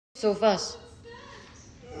So fast.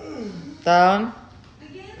 Down.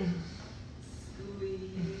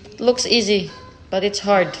 Looks easy, but it's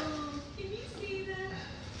hard.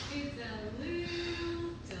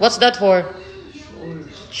 What's that for?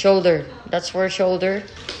 Shoulder. That's for shoulder.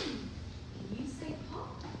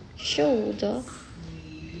 Shoulder.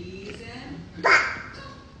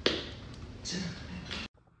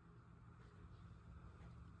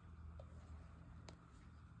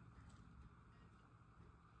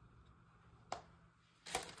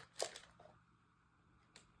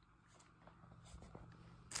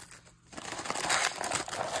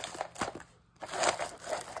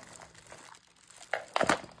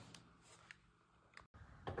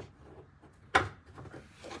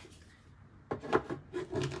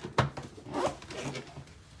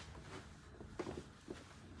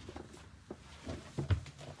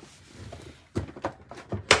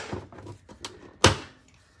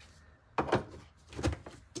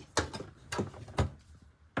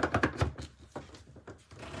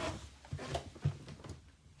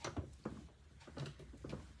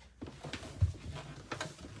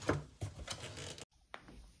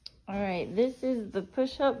 Alright, this is the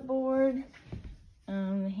push-up board.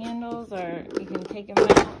 The handles are, you can take them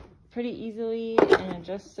out pretty easily and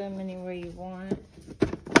adjust them anywhere you want.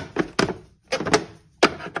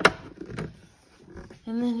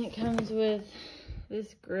 And then it comes with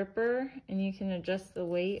this gripper, and you can adjust the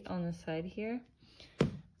weight on the side here.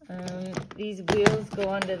 These wheels go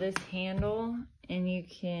onto this handle, and you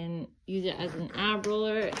can use it as an ab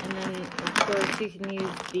roller, and then of course you can use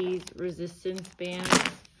these resistance bands.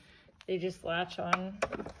 They just latch on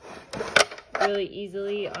really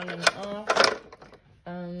easily on and off.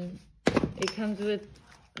 It comes with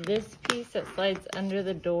this piece that slides under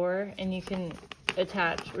the door, and you can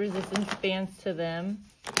attach resistance bands to them.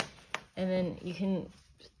 And then you can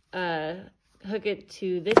hook it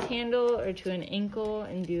to this handle or to an ankle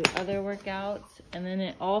and do other workouts. And then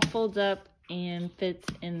it all folds up and fits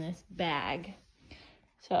in this bag.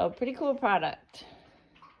 So pretty cool product.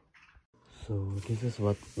 So this is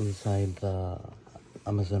what's inside the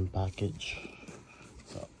Amazon package.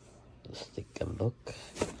 So let's take a look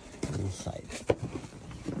inside.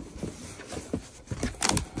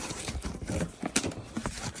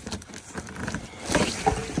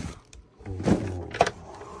 Ooh.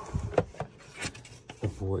 The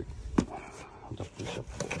board, the push-up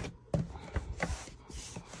board.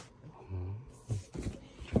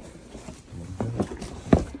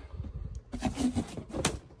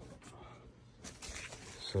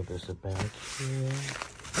 So there's a bag here.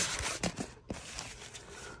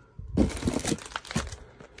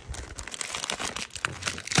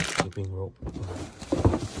 Skipping rope.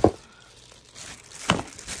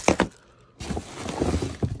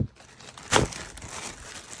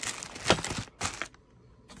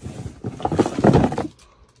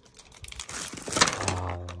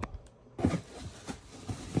 Wow.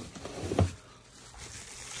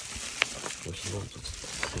 There's loads of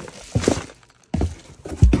stuff here.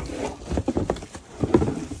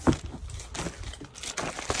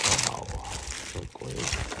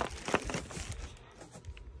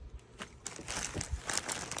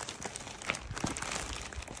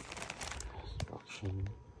 Instruction.